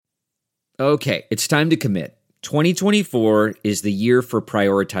Okay, it's time to commit. 2024 is the year for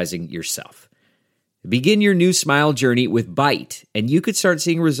prioritizing yourself. Begin your new smile journey with Byte, and you could start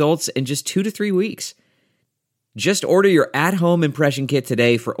seeing results in just 2 to 3 weeks. Just order your at-home impression kit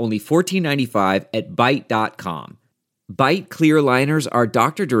today for only $14.95 at Byte.com. Byte clear liners are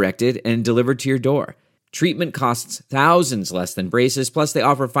doctor-directed and delivered to your door. Treatment costs thousands less than braces, plus they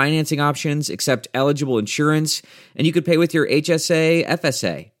offer financing options, accept eligible insurance, and you could pay with your HSA,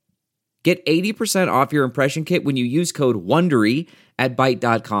 FSA. Get 80% off your impression kit when you use code WONDERY at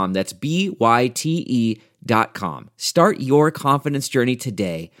Byte.com. That's BYTE.com. Start your confidence journey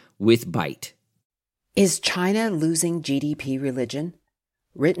today with Byte. Is China Losing GDP Religion?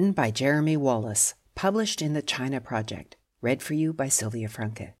 Written by Jeremy Wallace, published in the China Project. Read for you by Sylvia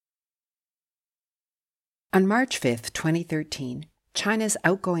Franke. On March 5, 2013, China's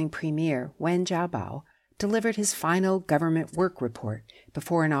outgoing premier, Wen Jiabao, delivered his final government work report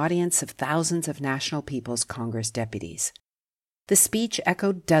before an audience of thousands of National People's Congress deputies. The speech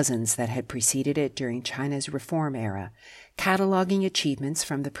echoed dozens that had preceded it during China's reform era, cataloging achievements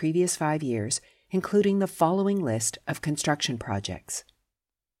from the previous 5 years, including the following list of construction projects.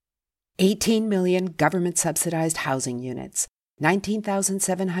 18 million government-subsidized housing units,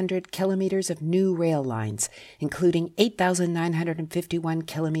 19,700 kilometers of new rail lines, including 8,951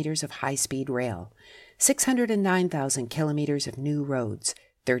 kilometers of high-speed rail, 609,000 kilometers of new roads,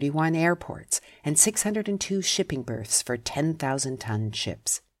 31 airports, and 602 shipping berths for 10,000-ton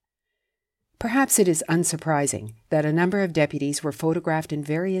ships. Perhaps it is unsurprising that a number of deputies were photographed in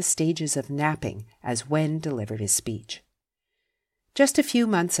various stages of napping as Wen delivered his speech. Just a few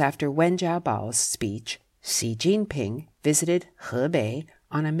months after Wen Jiabao's speech, Xi Jinping visited Hebei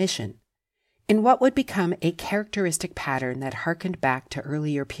on a mission. In what would become a characteristic pattern that harkened back to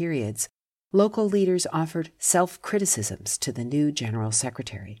earlier periods, local leaders offered self-criticisms to the new general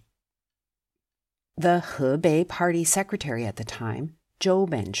secretary. The Hebei party secretary at the time, Zhou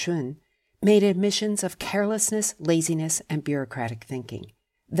Benshun, made admissions of carelessness, laziness, and bureaucratic thinking,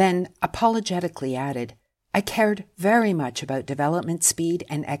 then apologetically added, "I cared very much about development speed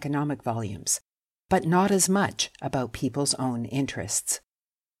and economic volumes, but not as much about people's own interests."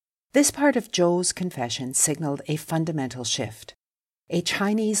 This part of Zhou's confession signaled a fundamental shift. A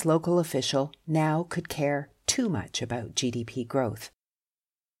Chinese local official now could care too much about GDP growth.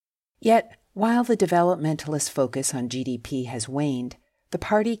 Yet, while the developmentalist focus on GDP has waned, the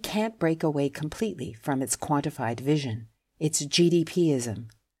party can't break away completely from its quantified vision, its GDPism.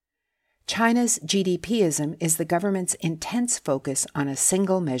 China's GDPism is the government's intense focus on a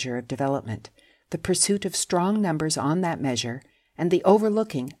single measure of development, the pursuit of strong numbers on that measure, and the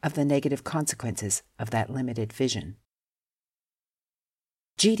overlooking of the negative consequences of that limited vision.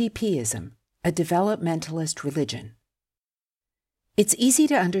 GDPism, a developmentalist religion. It's easy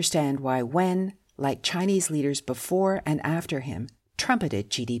to understand why Wen, like Chinese leaders before and after him,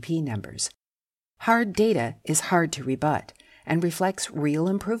 trumpeted GDP numbers. Hard data is hard to rebut and reflects real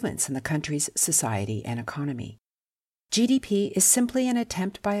improvements in the country's society and economy. GDP is simply an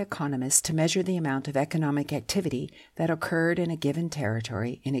attempt by economists to measure the amount of economic activity that occurred in a given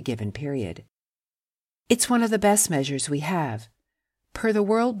territory in a given period. It's one of the best measures we have. Per the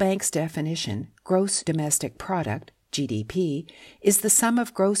World Bank's definition, gross domestic product, GDP, is the sum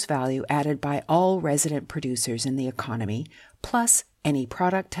of gross value added by all resident producers in the economy, plus any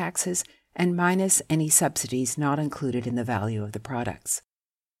product taxes and minus any subsidies not included in the value of the products.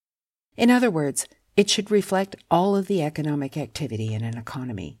 In other words, it should reflect all of the economic activity in an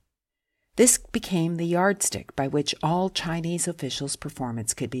economy. This became the yardstick by which all Chinese officials'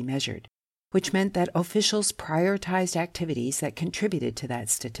 performance could be measured, which meant that officials prioritized activities that contributed to that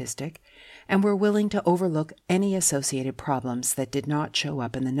statistic and were willing to overlook any associated problems that did not show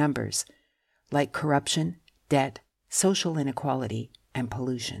up in the numbers, like corruption, debt, social inequality, and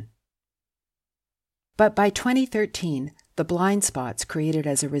pollution. But by 2013, the blind spots created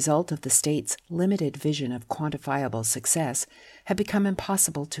as a result of the state's limited vision of quantifiable success had become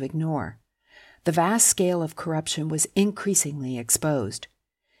impossible to ignore. The vast scale of corruption was increasingly exposed.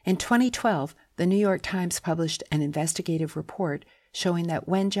 In 2012, the New York Times published an investigative report showing that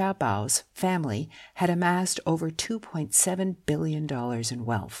Wen Jiabao's family had amassed over $2.7 billion in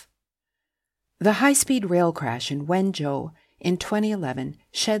wealth. The high-speed rail crash in Wenzhou in 2011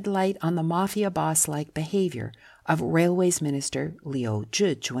 shed light on the mafia boss-like behavior of Railways Minister Liu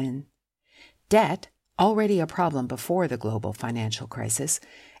Zhijun. Debt, already a problem before the global financial crisis,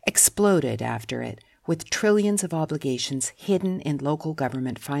 exploded after it, with trillions of obligations hidden in local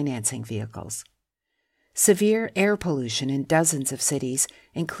government financing vehicles. Severe air pollution in dozens of cities,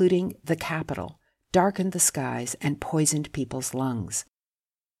 including the capital, darkened the skies and poisoned people's lungs.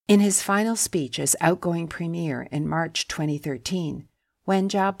 In his final speech as outgoing premier in March 2013, Wen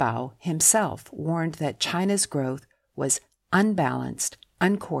Jiabao himself warned that China's growth was unbalanced,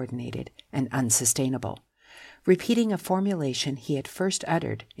 uncoordinated, and unsustainable, repeating a formulation he had first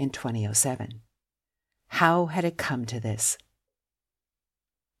uttered in 2007. How had it come to this?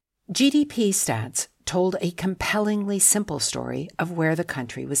 GDP stats told a compellingly simple story of where the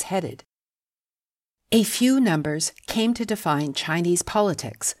country was headed. A few numbers came to define Chinese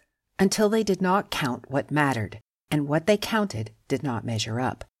politics until they did not count what mattered, and what they counted did not measure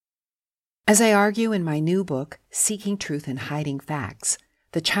up. As I argue in my new book, Seeking Truth and Hiding Facts,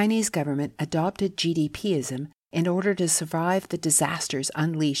 the Chinese government adopted GDPism in order to survive the disasters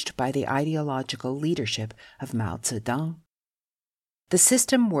unleashed by the ideological leadership of Mao Zedong. The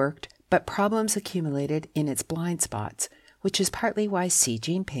system worked, but problems accumulated in its blind spots, which is partly why Xi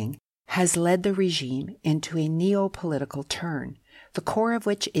Jinping has led the regime into a neo-political turn, the core of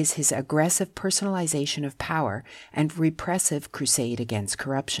which is his aggressive personalization of power and repressive crusade against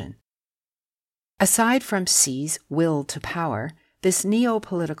corruption. Aside from Xi's will to power, this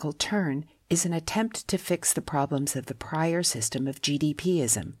neo-political turn is an attempt to fix the problems of the prior system of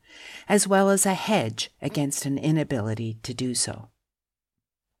GDPism, as well as a hedge against an inability to do so.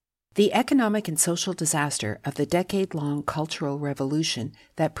 The economic and social disaster of the decade-long Cultural Revolution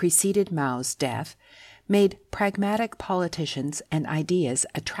that preceded Mao's death made pragmatic politicians and ideas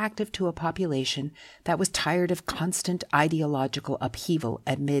attractive to a population that was tired of constant ideological upheaval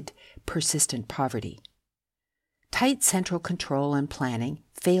amid persistent poverty. Tight central control and planning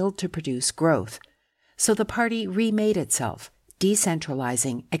failed to produce growth, so the party remade itself,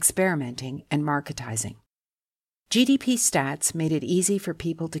 decentralizing, experimenting, and marketizing. GDP stats made it easy for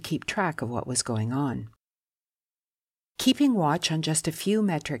people to keep track of what was going on. Keeping watch on just a few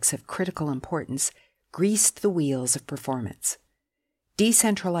metrics of critical importance greased the wheels of performance.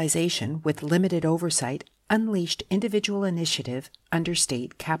 Decentralization with limited oversight unleashed individual initiative under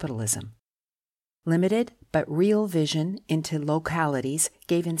state capitalism. Limited but real vision into localities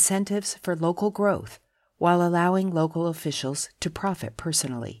gave incentives for local growth while allowing local officials to profit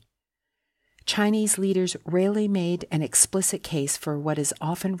personally. Chinese leaders rarely made an explicit case for what is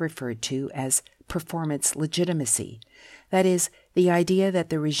often referred to as performance legitimacy, that is, the idea that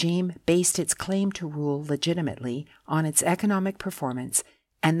the regime based its claim to rule legitimately on its economic performance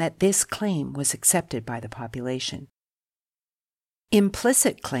and that this claim was accepted by the population.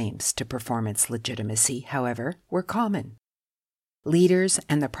 Implicit claims to performance legitimacy, however, were common. Leaders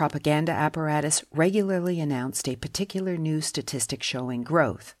and the propaganda apparatus regularly announced a particular new statistic showing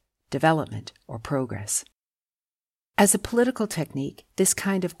growth, development, or progress. As a political technique, this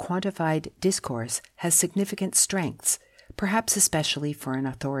kind of quantified discourse has significant strengths, perhaps especially for an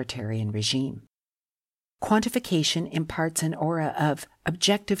authoritarian regime. Quantification imparts an aura of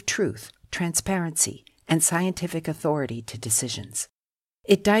objective truth, transparency, and scientific authority to decisions.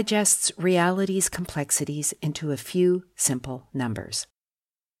 It digests reality's complexities into a few simple numbers.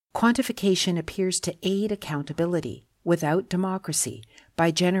 Quantification appears to aid accountability without democracy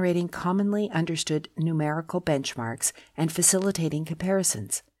by generating commonly understood numerical benchmarks and facilitating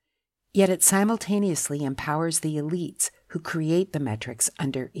comparisons. Yet it simultaneously empowers the elites who create the metrics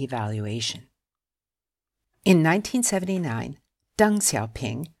under evaluation. In 1979, Deng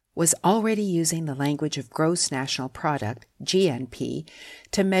Xiaoping was already using the language of gross national product, GNP,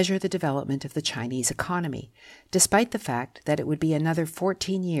 to measure the development of the Chinese economy, despite the fact that it would be another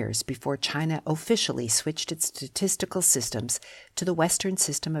 14 years before China officially switched its statistical systems to the Western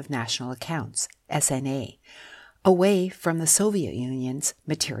System of National Accounts, SNA, away from the Soviet Union's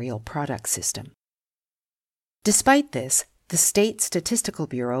material product system. Despite this, the State Statistical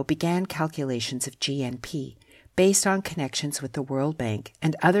Bureau began calculations of GNP based on connections with the World Bank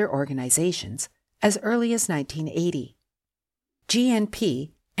and other organizations as early as 1980.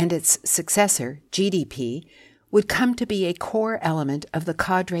 GNP and its successor, GDP, would come to be a core element of the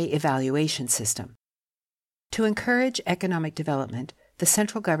cadre evaluation system. To encourage economic development, the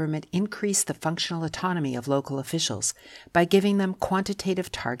central government increased the functional autonomy of local officials by giving them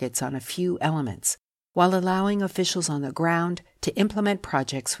quantitative targets on a few elements, while allowing officials on the ground to implement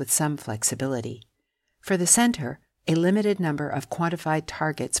projects with some flexibility. For the center, a limited number of quantified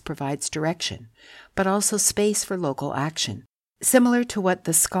targets provides direction, but also space for local action, similar to what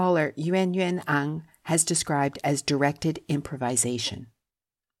the scholar Yuan Ang has described as directed improvisation.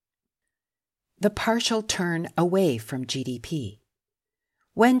 The partial turn away from GDP.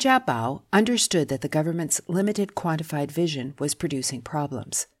 Wen Jiabao understood that the government's limited quantified vision was producing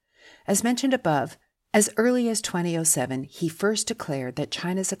problems. As mentioned above, as early as 2007, he first declared that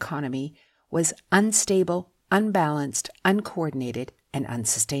China's economy was unstable, unbalanced, uncoordinated, and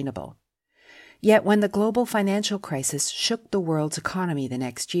unsustainable. Yet when the global financial crisis shook the world's economy the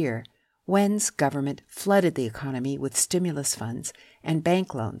next year, Wen's government flooded the economy with stimulus funds and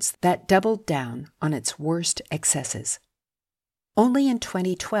bank loans that doubled down on its worst excesses. Only in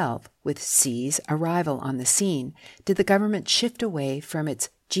 2012, with Xi's arrival on the scene, did the government shift away from its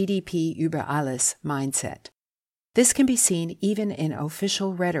GDP über alles mindset. This can be seen even in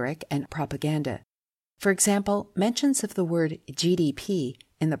official rhetoric and propaganda. For example, mentions of the word GDP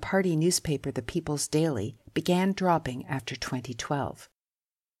in the party newspaper The People's Daily began dropping after 2012.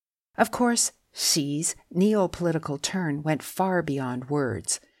 Of course, Xi's neo-political turn went far beyond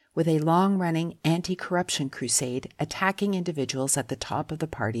words, with a long-running anti-corruption crusade attacking individuals at the top of the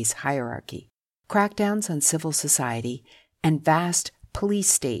party's hierarchy, crackdowns on civil society, and vast police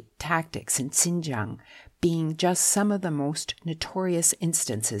state tactics in Xinjiang being just some of the most notorious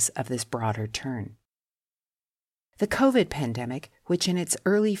instances of this broader turn. The COVID pandemic, which in its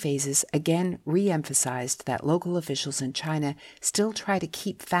early phases again re-emphasized that local officials in China still try to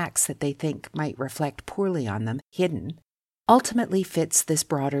keep facts that they think might reflect poorly on them hidden, ultimately fits this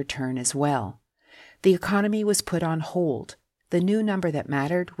broader turn as well. The economy was put on hold. The new number that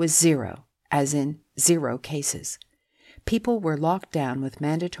mattered was 0, as in 0 cases. People were locked down with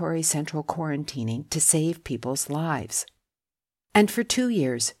mandatory central quarantining to save people's lives. And for 2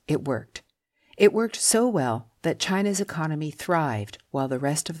 years, it worked. It worked so well that China's economy thrived while the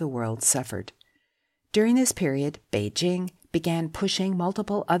rest of the world suffered. During this period, Beijing began pushing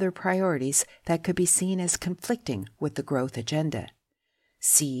multiple other priorities that could be seen as conflicting with the growth agenda.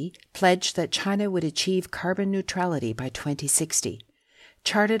 Xi pledged that China would achieve carbon neutrality by 2060,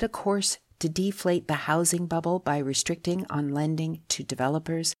 charted a course to deflate the housing bubble by restricting on lending to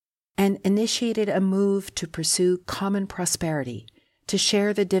developers, and initiated a move to pursue common prosperity, to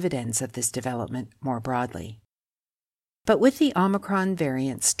share the dividends of this development more broadly. But with the Omicron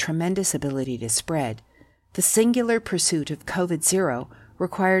variant's tremendous ability to spread, the singular pursuit of COVID-0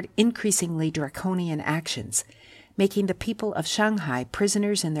 required increasingly draconian actions, making the people of Shanghai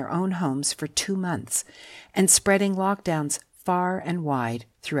prisoners in their own homes for 2 months and spreading lockdowns far and wide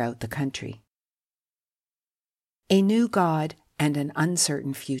throughout the country. A new God and an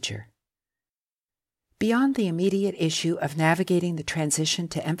uncertain future. Beyond the immediate issue of navigating the transition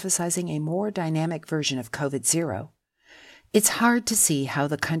to emphasizing a more dynamic version of COVID-0, it's hard to see how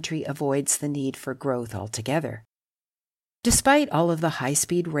the country avoids the need for growth altogether. Despite all of the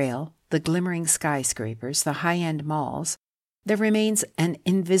high-speed rail, the glimmering skyscrapers, the high-end malls, there remains an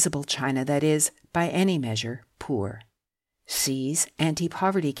invisible China that is, by any measure, poor. Xi's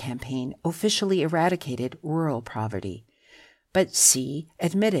anti-poverty campaign officially eradicated rural poverty, but Xi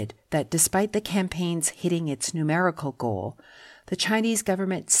admitted that despite the campaign's hitting its numerical goal, the Chinese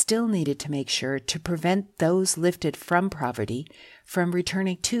government still needed to make sure to prevent those lifted from poverty from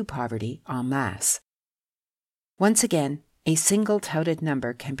returning to poverty en masse. Once again, a single touted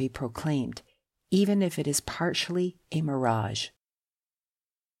number can be proclaimed, even if it is partially a mirage.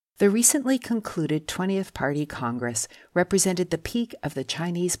 The recently concluded 20th Party Congress represented the peak of the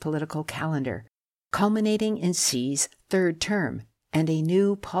Chinese political calendar, culminating in Xi's third term and a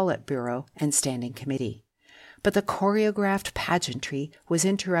new Politburo and Standing Committee. But the choreographed pageantry was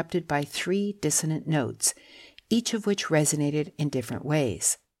interrupted by 3 dissonant notes, each of which resonated in different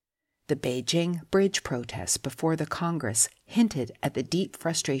ways. The Beijing bridge protests before the Congress hinted at the deep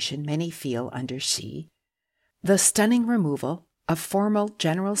frustration many feel under Xi. The stunning removal of former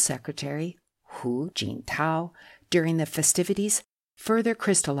General Secretary Hu Jintao during the festivities further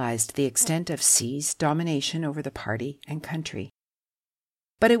crystallized the extent of Xi's domination over the party and country.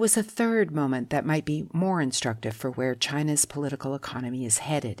 But it was a third moment that might be more instructive for where China's political economy is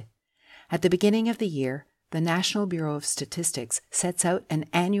headed. At the beginning of the year, the National Bureau of Statistics sets out an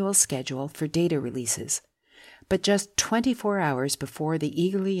annual schedule for data releases. But just 24 hours before the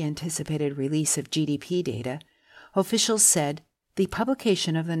eagerly anticipated release of GDP data, officials said the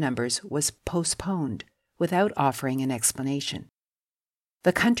publication of the numbers was postponed without offering an explanation.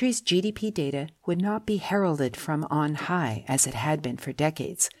 The country's GDP data would not be heralded from on high as it had been for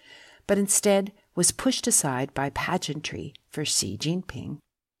decades, but instead was pushed aside by pageantry for Xi Jinping.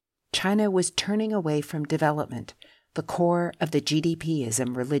 China was turning away from development, the core of the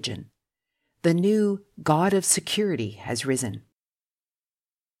GDPism religion. The new God of security has risen.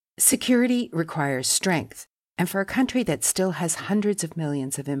 Security requires strength, and for a country that still has hundreds of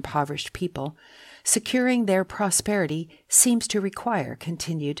millions of impoverished people, securing their prosperity seems to require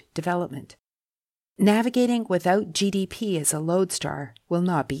continued development. Navigating without GDP as a lodestar will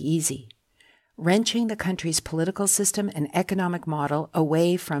not be easy. Wrenching the country's political system and economic model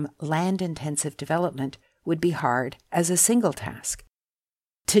away from land-intensive development would be hard as a single task.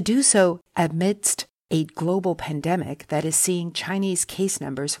 To do so amidst a global pandemic that is seeing Chinese case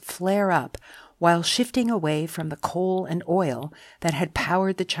numbers flare up while shifting away from the coal and oil that had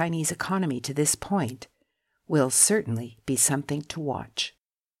powered the Chinese economy to this point, will certainly be something to watch.